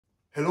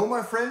Hello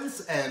my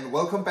friends and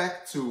welcome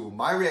back to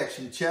my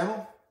reaction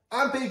channel.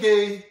 I'm Big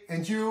A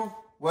and you,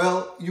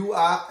 well, you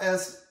are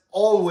as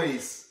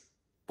always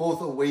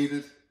both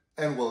awaited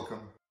and welcome.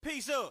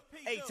 Peace up,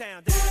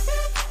 A-Town.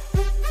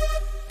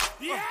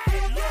 Yeah.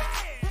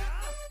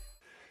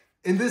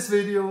 In this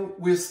video,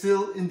 we're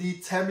still in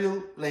the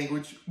Tamil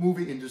language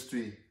movie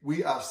industry.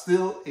 We are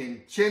still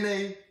in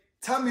Chennai,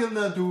 Tamil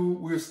Nadu,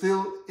 we're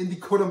still in the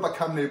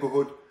Kodambakam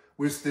neighborhood,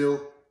 we're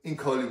still in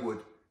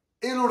Kollywood.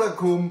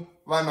 Elorakum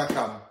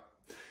Vanakam.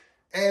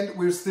 And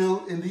we're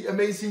still in the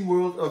amazing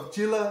world of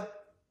Jilla,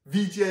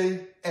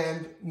 Vijay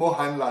and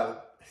Mohanlal.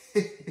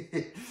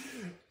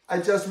 I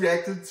just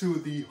reacted to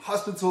the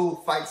hospital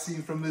fight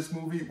scene from this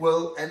movie.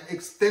 Well, an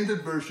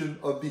extended version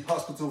of the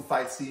hospital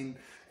fight scene.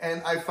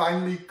 And I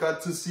finally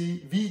got to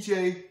see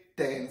Vijay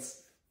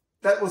dance.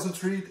 That was a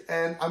treat,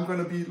 and I'm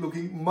gonna be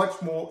looking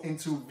much more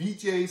into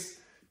Vijay's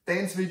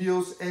dance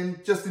videos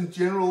and just in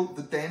general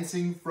the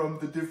dancing from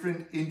the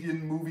different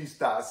Indian movie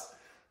stars.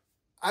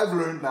 I've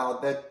learned now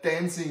that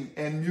dancing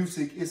and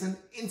music is an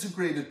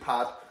integrated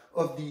part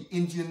of the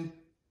Indian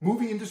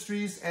movie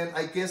industries and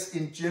I guess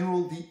in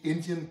general the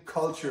Indian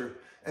culture.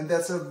 And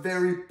that's a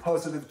very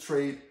positive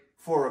trait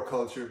for a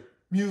culture.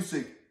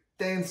 Music,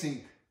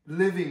 dancing,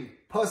 living,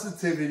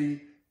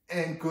 positivity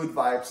and good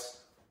vibes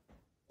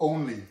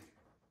only.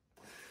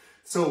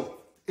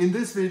 So in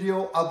this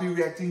video I'll be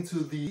reacting to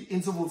the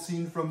interval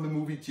scene from the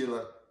movie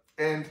Jilla.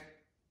 And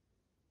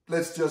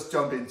let's just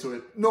jump into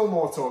it. No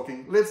more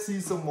talking. Let's see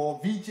some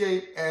more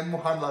Vijay and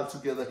Mohanlal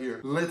together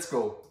here. Let's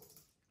go.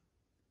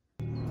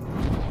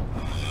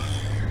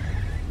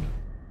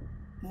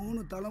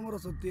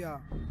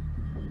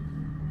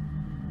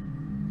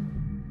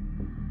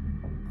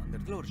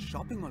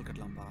 Shopping mall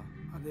katlampa.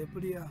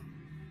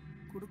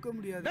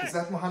 Is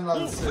that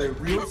Mohanlal's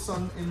real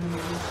son in the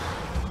movie?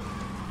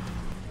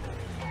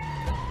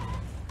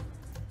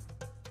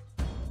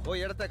 Oh,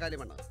 edutha kali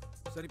manna.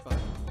 Saripa.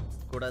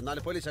 Kuda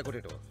 4 police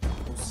akutittu.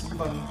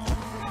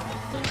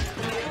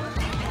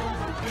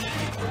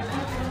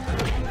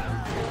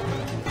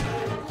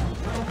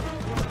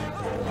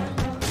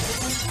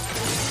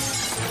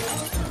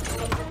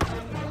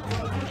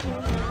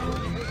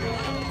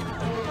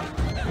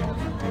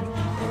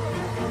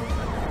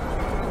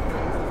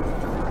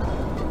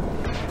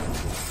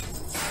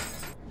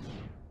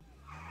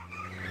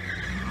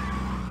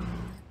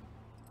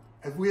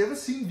 Have we ever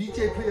seen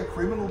Vijay play a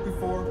criminal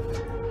before?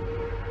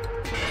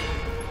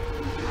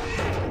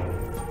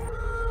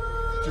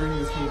 During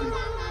this movie.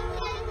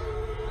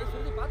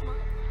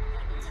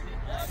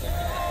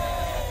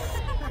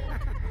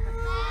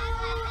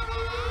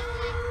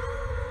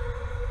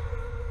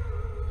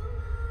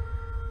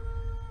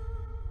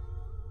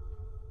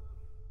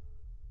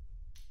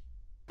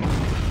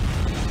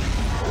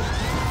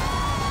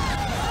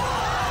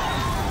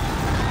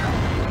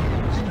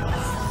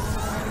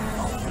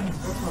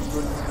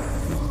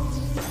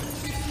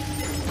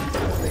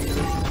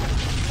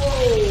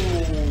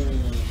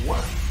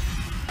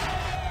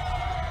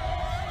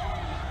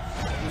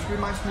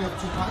 Reminds me of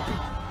Thalapathy.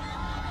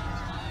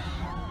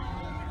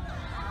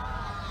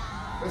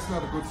 That's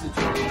not a good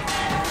situation.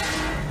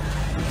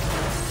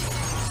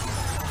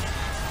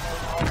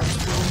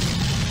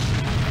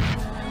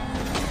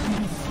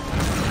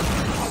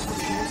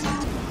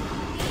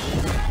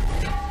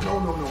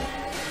 No.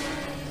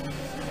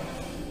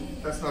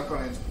 That's not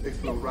gonna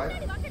explode, right?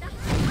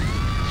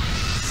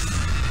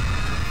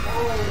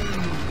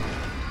 Oh.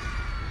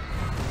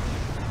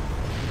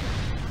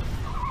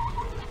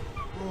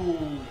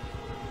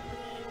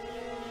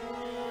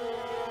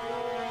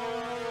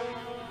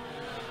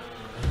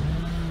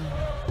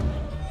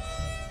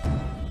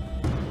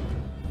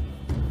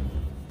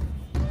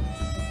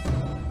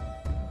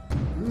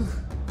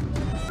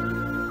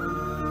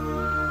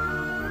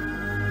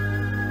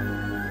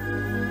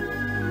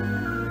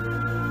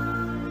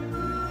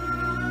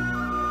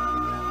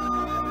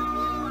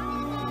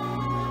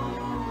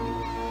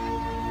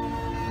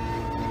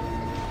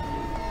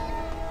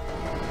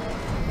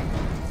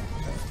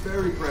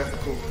 Very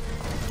graphical.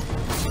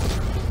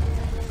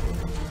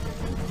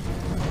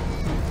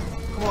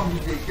 Come on,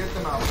 Vijay, get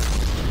them out.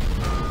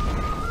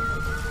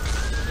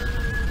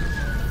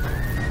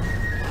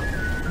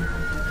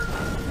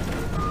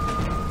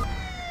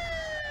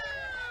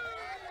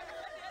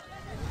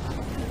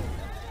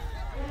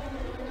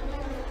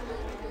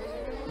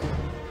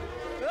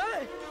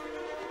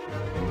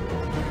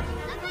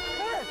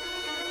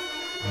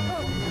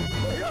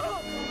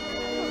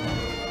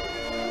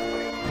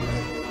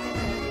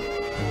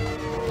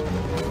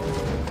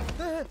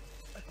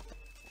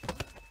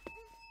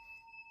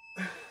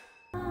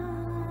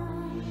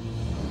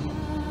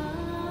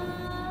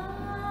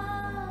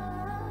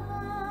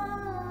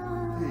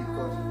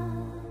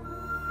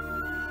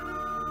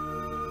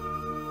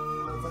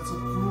 That's a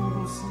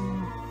brutal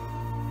scene.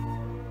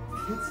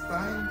 Kids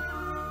dying.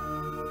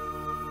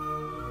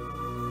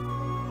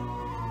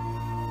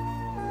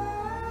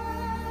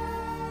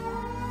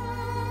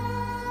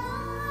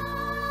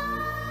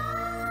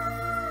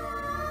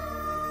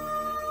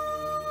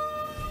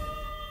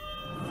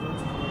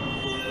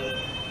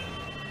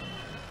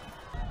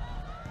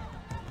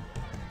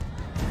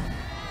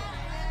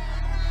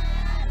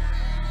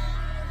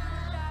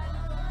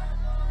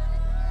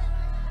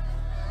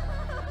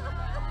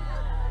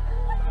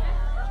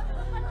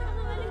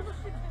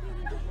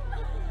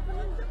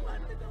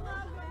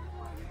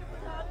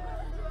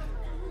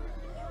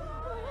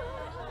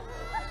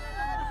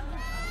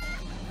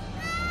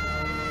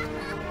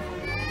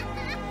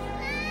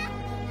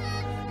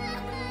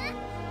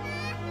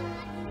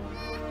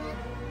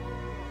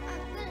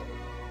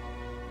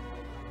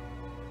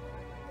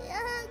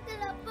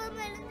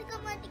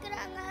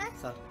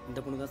 Sir இந்த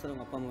பொண்ணு தான் sir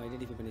உங்கள் அப்பா அம்மா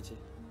identify பண்ணிச்சு.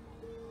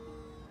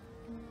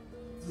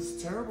 This is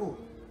terrible.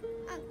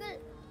 Uncle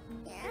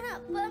ஏன்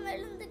அப்பா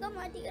எழுந்துக்க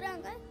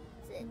மாட்டேங்கிறாங்க?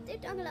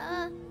 செத்துட்டாங்களா?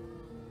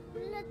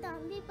 உள்ள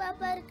தம்பி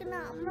பாப்பா இருக்குன்னு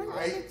அம்மா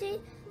சொல்லிச்சு.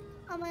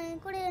 அவன்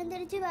என் கூட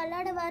எழுந்திரிச்சு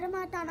விளையாட வர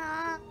மாட்டானா?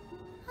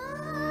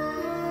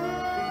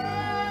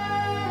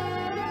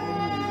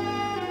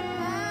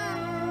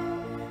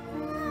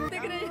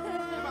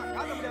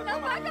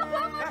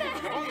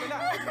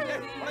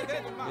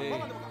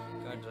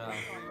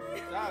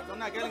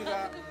 சொன்னா கேளுங்க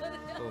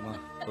போமா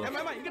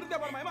இங்க இருந்தே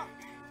பாருமா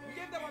இங்க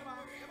இருந்தே பாருமா.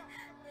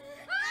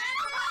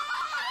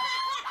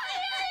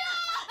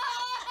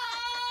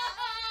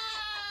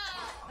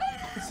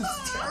 This is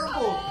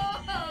terrible.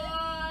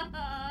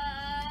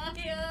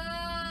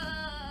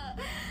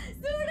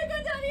 சூடு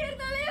கஞ்சாரி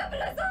இருந்தாலே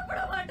அப்பல சாப்பிட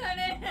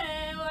மாட்டானே.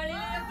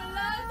 வழியில அப்பல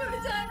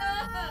துடிச்சானா.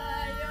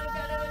 ஐயோ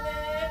கடவுளே.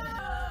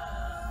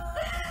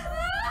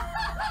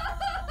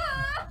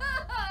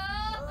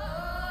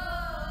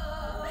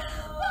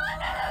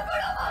 பானல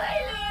கூட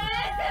மொபைலே.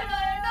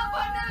 நான் என்ன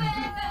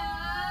பண்ணுவேன்?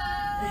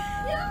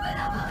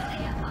 எப்படா மொபைலே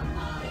அம்மா.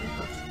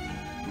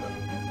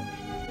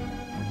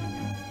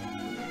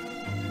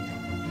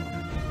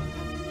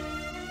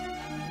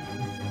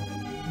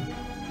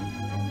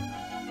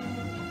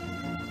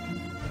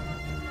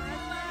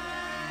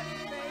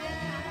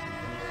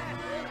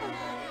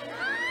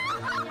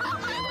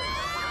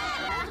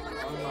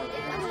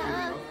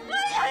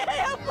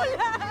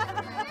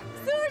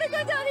 சூடு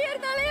கஞ்சாரி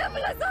இருந்தாலே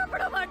அப்பல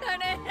சாப்பிட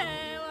மாட்டானே.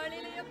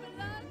 வழியில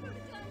எப்பெல்லாம்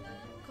துடிச்சானா.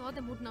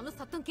 காதை மூடினாலும்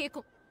சத்தம்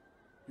கேக்கும்.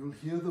 You'll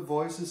hear the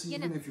voices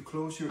even if you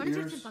close your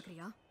ears.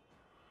 பாக்குறியா?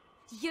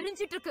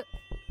 எரிஞ்சிட்டு இருக்கு.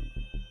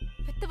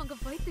 பெத்தவங்க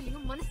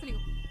வயித்துலயும்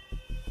மனசுலயும்.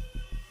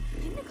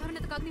 என்ன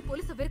காரணத்துக்காக நீ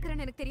போலீஸ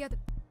வெறுக்கறேன்னு எனக்கு தெரியாது.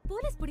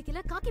 போலீஸ்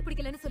பிடிக்கல காக்கி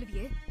பிடிக்கலன்னு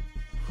சொல்லுவியே.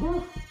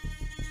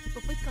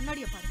 இப்ப போய்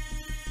கண்ணாடிய பாரு.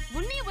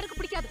 உன்னையும் உனக்கு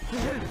பிடிக்காது.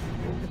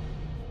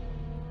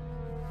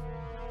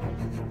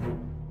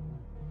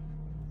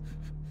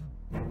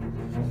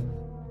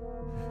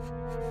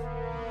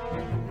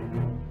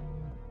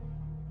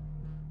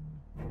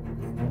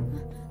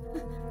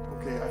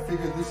 Okay, I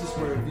figure this is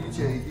where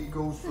Vijay, he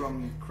goes from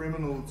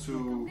criminal to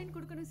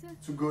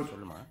good.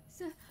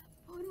 Sir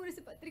ஒரு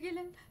வருஷம்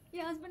பத்திரிக்கையில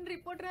என் ஹஸ்பண்ட்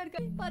ரிப்போர்ட்டரா இருக்க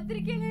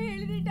பத்திரிக்கையில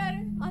எழுதிட்டாரு.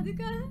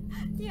 அதுக்காக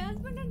என்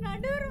ஹஸ்பண்ட்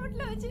நடு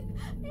ரோட்ல வச்சு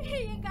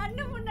என்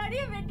கண்ணு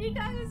முன்னாடியே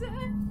வெட்டிட்டாங்க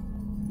சார்.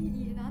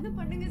 ஏதாவது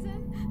பண்ணுங்க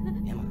சார்.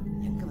 ஏமா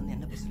எங்க வந்து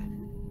என்ன பேசுற?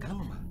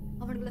 கிளம்புமா.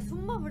 அவனுங்களை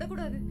சும்மா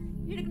விடக்கூடாது.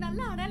 எனக்கு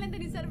நல்ல அடையாளம்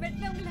தெரியும் சார்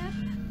வெட்டினவங்கள.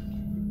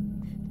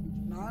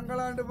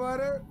 நாங்களாண்டு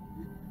பாரு.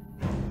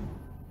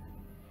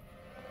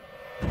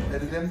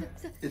 That is them.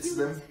 It's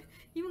them.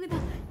 இவங்க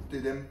தான்.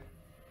 They're them.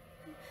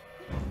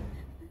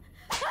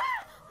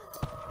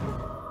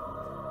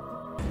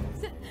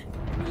 சார்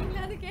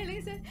நீங்களாவது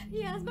கேளுங்க சார்.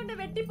 என் ஹஸ்பண்ட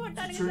வெட்டி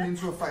போட்டானுங்க Turn sir.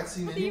 into a fight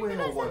scene anyway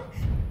or what?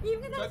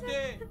 இவங்க தான்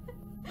சார்.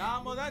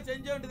 நாம தான்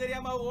செஞ்சோன்னு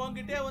தெரியாம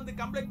உன்கிட்டே வந்து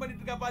கம்ப்ளைண்ட்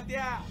பண்ணிட்டு இருக்கா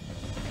பாத்தியா?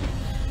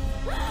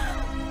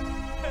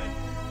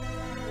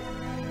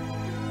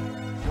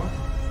 What?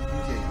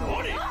 Vijay, no.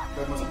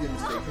 That must be a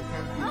mistake. You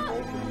can't be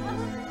involved in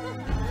this.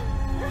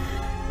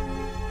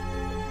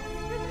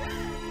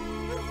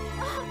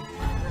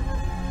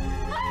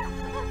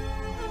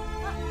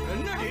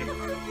 என்னடி?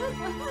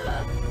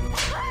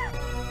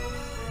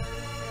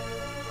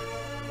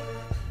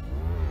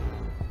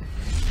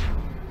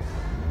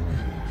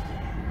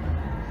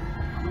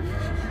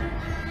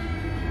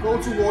 Go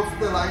towards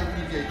the light,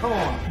 Vijay. Come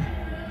on.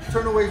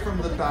 Turn away from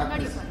the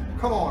darkness.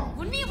 Come on.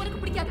 உன்னையும்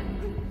உனக்கு பிடிக்காது.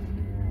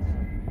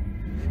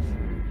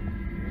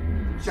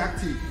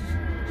 Shakti.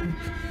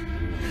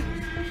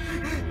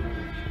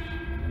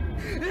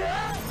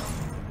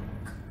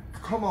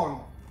 Come on.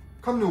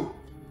 Come now.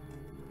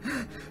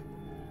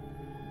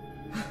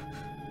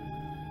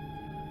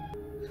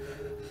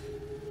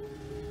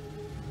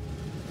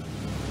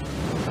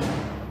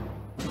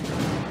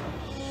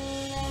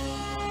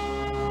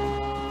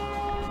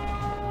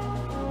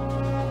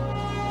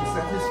 Is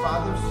that his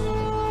father's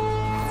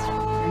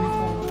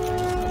uniform?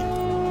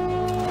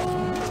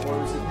 Or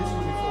is it his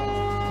uniform?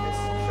 Yes,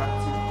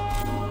 Shakti.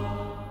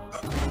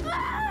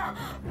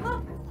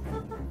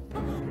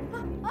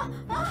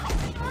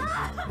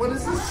 What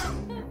is this?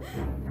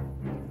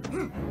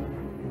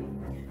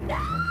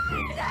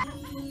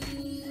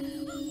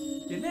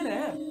 என்னண்ணே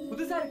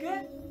புதுசா இருக்கு?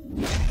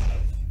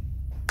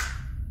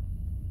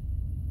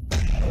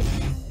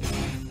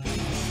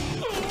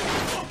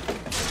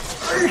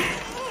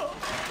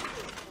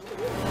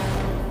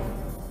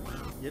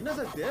 என்ன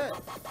சக்தி?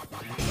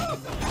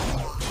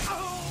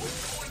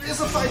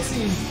 There's a fight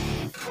scene.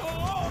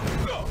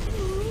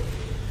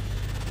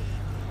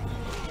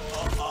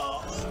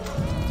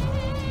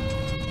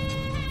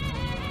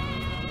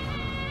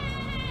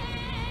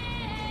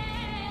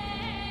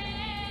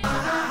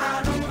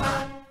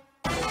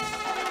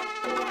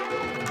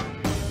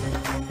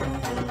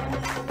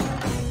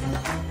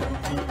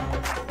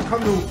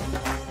 Come now.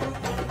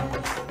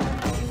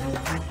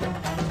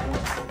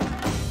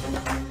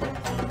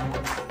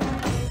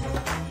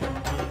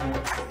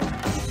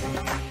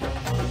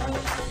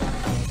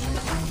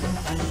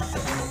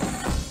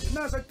 என்ன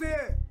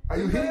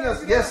you hitting us?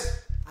 Yes.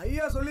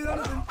 ஐயா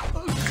சொல்லிதானே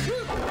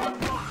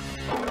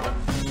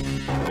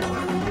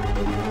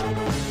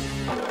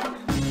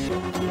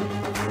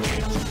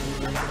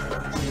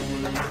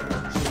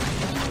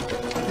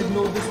I didn't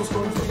know this was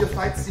going to be a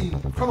fight scene.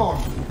 Come on.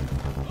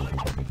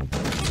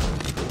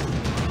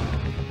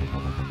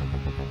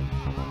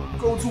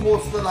 Go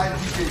towards the light,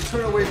 DJ.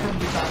 Turn away from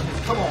the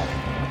darkness. Come on.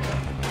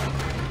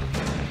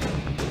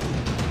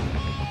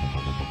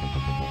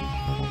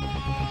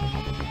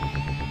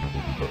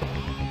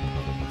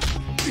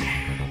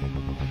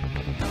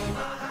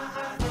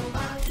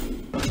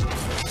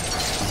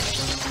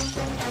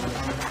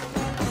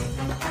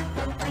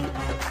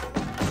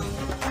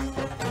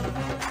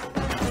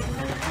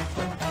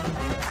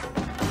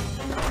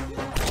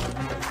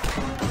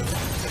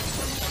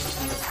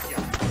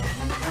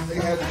 They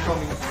had it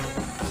coming.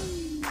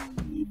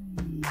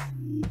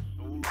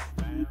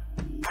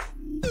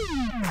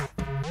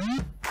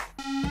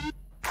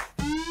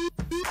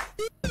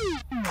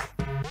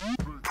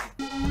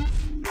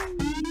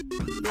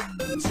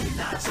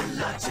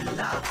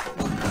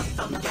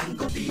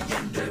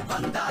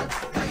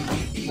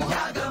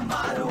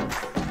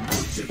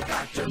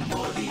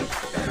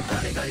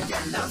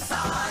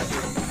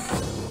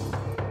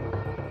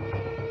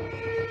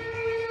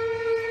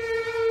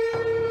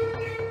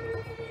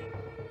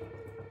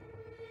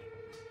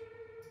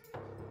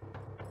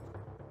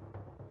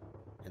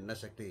 என்ன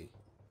சக்தி,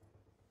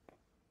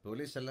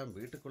 police எல்லாம்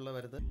வீட்டுக்குள்ள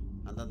வருது.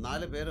 அந்த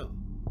 4 பேரும்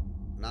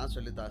நான்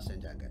சொல்லித்தான்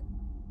செஞ்சாங்க.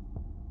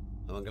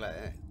 அவங்கள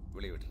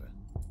வெளியே விட்டுற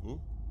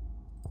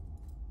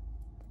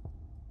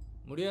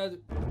முடியாது.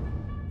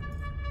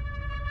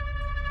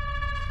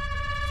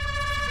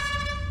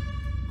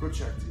 Good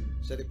Shakti.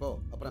 சரி போ,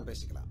 அப்புறம்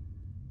பேசிக்கலாம்.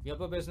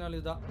 எப்ப பேசினாலும்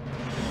இதுதான்.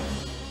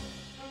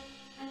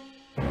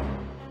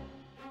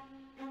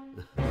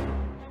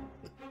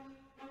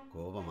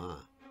 கோபமா?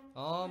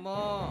 ஆமா.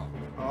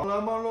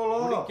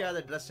 பிடிக்காத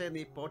ட்ரெஸ்ஸை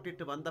நீ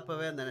போட்டுட்டு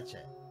வந்தப்பவே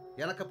நினைச்சேன்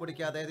எனக்கு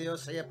பிடிக்காத எதையோ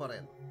செய்ய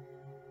போறேன்.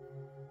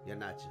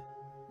 என்னாச்சு?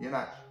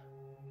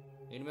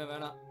 இனிமே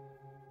வேணாம்,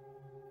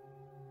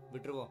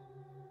 விட்டுருவோம்.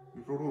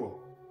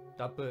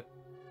 தப்பு.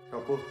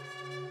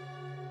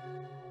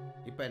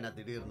 இப்ப என்ன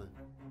திடீர்னு?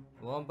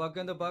 உன்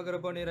பக்கம் இந்த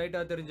பாக்குறப்ப நீ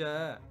ரைட்டா தெரிஞ்ச,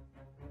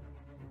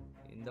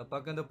 இந்த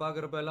பக்கம் இந்த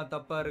பாக்குறப்ப எல்லாம்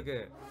தப்பா இருக்கு.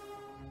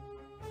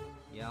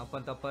 என்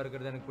அப்பன் தப்பா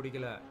இருக்கிறது எனக்கு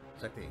பிடிக்கல.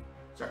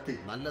 சக்தி,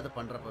 நல்லது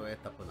பண்றப்பவே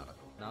தப்பு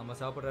நடக்கும். நாம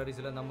சாப்பிடுற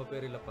அரிசில நம்ம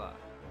பேர் இல்லப்பா.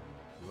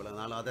 இவ்வளவு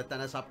நாள்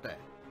அதைத்தானே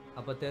சாப்பிட்டேன்.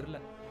 அப்ப தெரியல,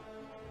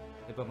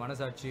 இப்ப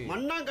மனசாட்சி.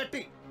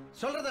 மண்ணாங்கட்டி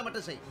சொல்றத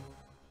மட்டும் செய்.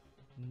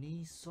 நீ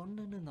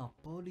சொன்னு நான்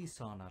போலீஸ்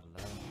ஆனல்ல,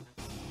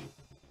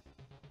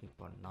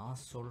 இப்ப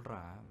நான்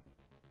சொல்றேன்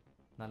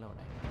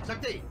நல்லவனே.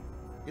 சக்தி,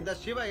 இந்த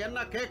சிவ என்ன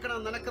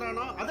கேட்கணும்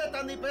நினைக்கிறானோ அதை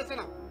தான் நீ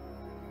பேசணும்.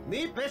 நீ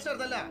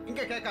பேசுறதல்ல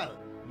இங்க கேட்காது.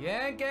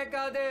 ஏன்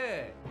கேட்காது?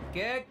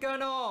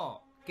 கேட்கணும்,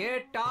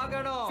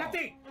 கேட்டாகணும்.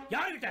 சக்தி,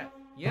 யார்கிட்ட?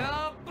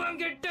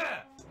 எப்பங்கிட்ட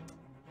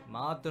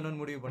மாத்தணும்னு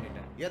முடிவு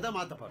பண்ணிட்டேன். எதை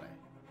மாத்த போற?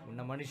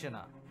 உன்ன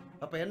மனுஷனா?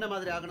 அப்ப என்ன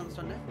மாதிரி ஆகணும்னு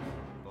சொன்னேன்.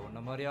 இப்ப உன்ன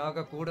மாதிரி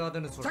ஆக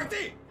கூடாதுன்னு சொல்றேன்.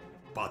 சக்தி,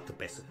 பார்த்து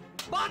பேசு.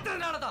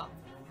 பார்த்ததுனாலதான்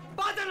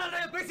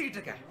பேசிக்கிட்டு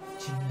இருக்கேன்.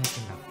 சின்ன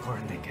சின்ன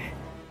குழந்தைங்க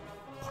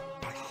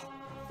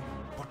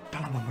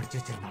பொட்டலமா முடிச்சு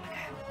வச்சிருந்தானுங்க.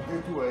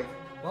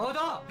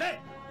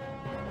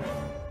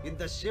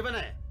 இந்த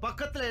சிவனை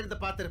பக்கத்துல இருந்து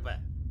பார்த்திருப்ப,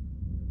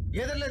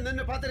 எதிரில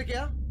நின்னு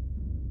பார்த்திருக்கியா?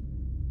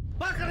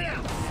 பார்க்கறியா?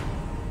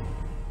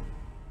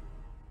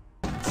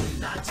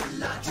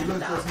 Jilla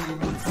doesn't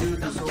even feel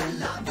his own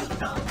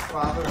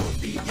father.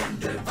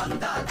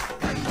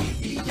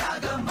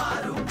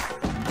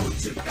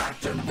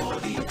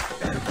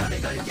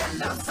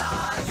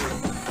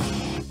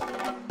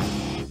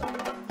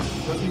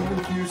 Doesn't even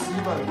feel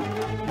Siva.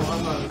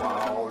 Mohanlal.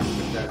 Wow, look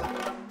at that.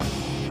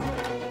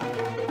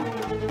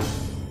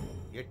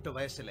 8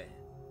 வயசுல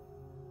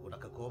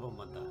உனக்கு கோபம்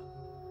வந்தா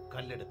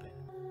கல்லெடுப்பேன்.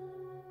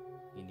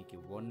 இன்னைக்கு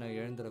ஒன்ன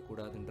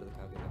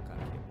எழுந்துடக்கூடாதுன்றதுக்காக நான்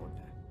காக்கிய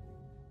போட்டேன்.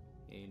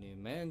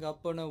 இனிமே எங்க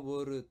அப்பனை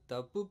ஒரு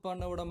தப்பு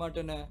பண்ண விட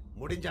மாட்டேனே.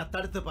 முடிஞ்சா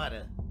தடுத்து பாரு.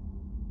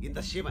 இந்த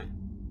சிவன்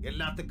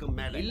எல்லாத்துக்கும்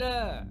மேல இல்ல.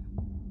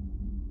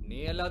 நீ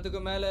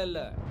எல்லாத்துக்கும் மேல இல்ல.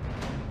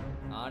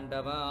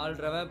 ஆண்டவன்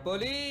ஆள்றவன்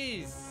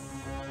போலீஸ்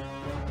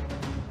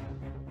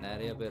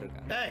நிறைய பேர்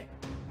இருக்காங்க.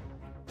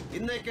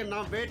 இன்னைக்கு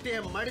நான்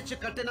வேட்டையை மடிச்சு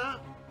கட்டினா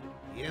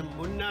என்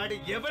முன்னாடி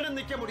எவனும்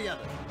நிக்க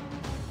முடியாது.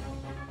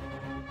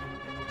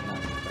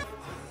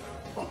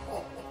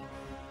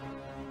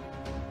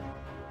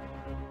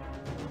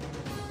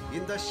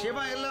 இந்த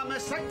சிவன் எல்லாமே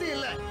சக்தி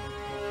இல்ல.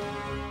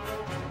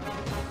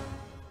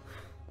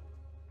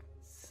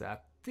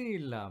 சக்தி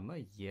இல்லாம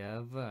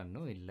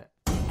எவனும் இல்ல.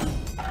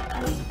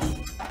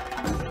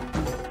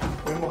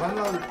 When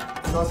Mohanlal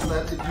does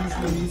that, it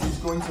usually means he's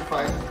going to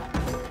fight.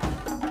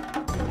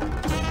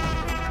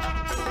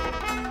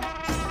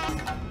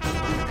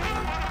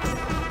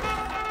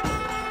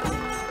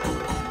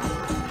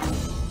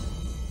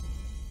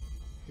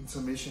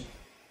 Intermission.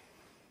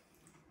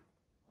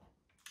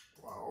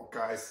 Wow,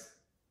 guys.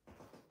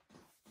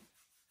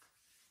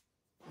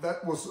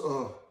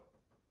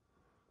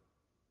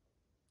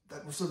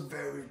 that was a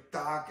very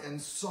dark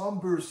and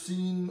somber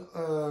scene.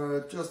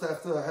 Just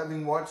after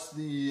having watched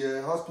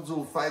the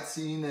hospital fight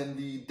scene and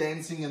the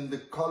dancing and the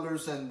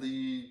colors and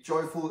the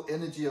joyful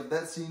energy of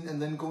that scene,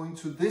 and then going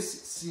to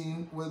this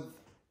scene with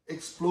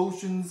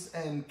explosions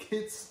and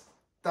kids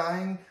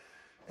dying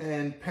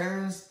and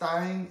parents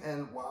dying,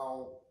 and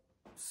wow,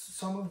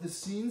 some of the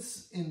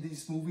scenes in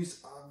these movies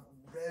are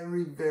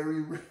very,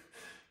 very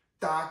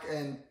dark,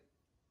 and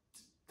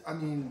I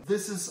mean,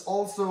 this is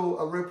also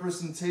a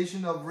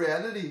representation of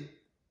reality.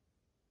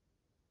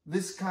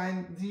 These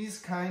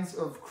kinds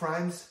of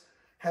crimes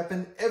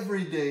happen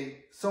every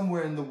day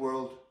somewhere in the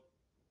world.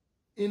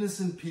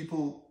 Innocent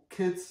people,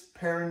 kids,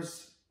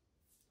 parents,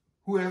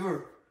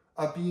 whoever,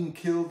 are being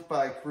killed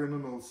by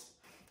criminals.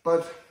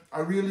 But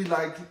I really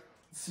like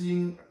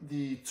seeing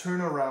the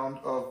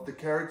turnaround of the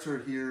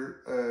character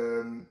here,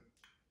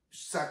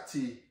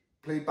 Shakti,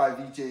 played by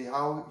Vijay,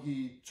 how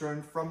he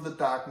turned from the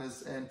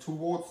darkness and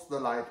towards the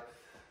light.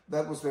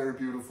 That was very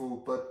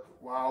beautiful, but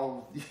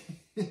wow,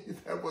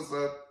 that was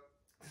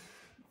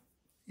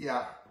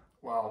yeah,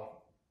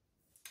 wow.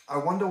 I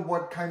wonder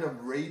what kind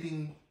of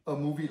rating a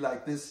movie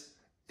like this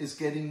is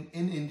getting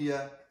in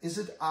India. Is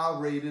it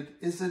R-rated?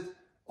 Is it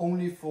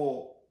only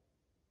for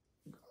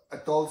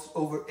adults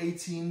over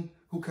 18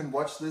 who can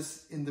watch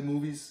this in the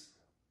movies?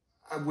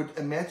 I would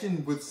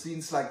imagine with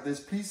scenes like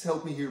this. Please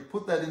help me here.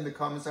 Put that in the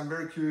comments. I'm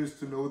very curious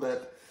to know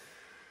that.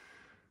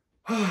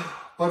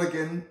 But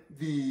again,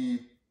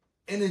 the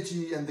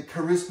energy and the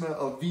charisma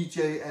of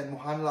Vijay and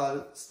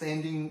Mohanlal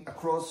standing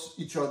across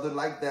each other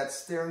like that,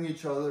 staring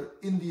each other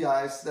in the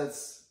eyes,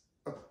 that's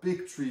a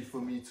big treat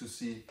for me to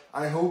see.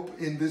 I hope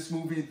in this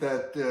movie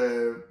that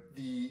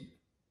the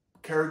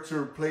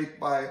character played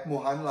by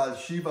Mohanlal,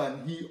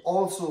 Shivan, he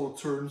also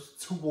turns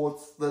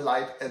towards the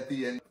light at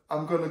the end.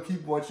 I'm gonna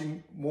keep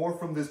watching more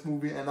from this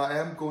movie, and I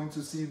am going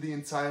to see the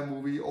entire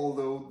movie,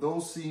 although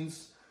those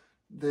scenes,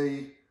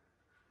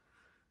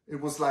 it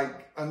was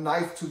like a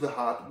knife to the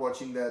heart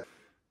watching that.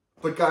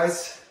 But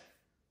guys,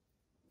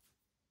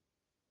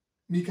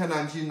 Mika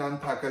Nanji Nan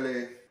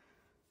Pakale,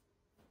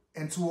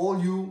 and to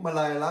all you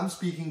Malayalam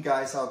speaking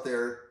guys out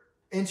there,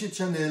 Enchi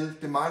Chanel,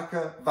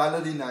 Demarca,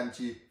 Valadi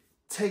Nanji,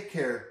 take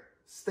care,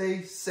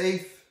 stay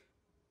safe,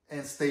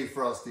 and stay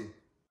frosty.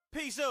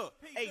 Peace up,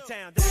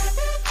 A-Town.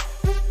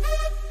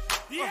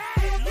 Yeah,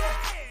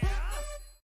 yeah.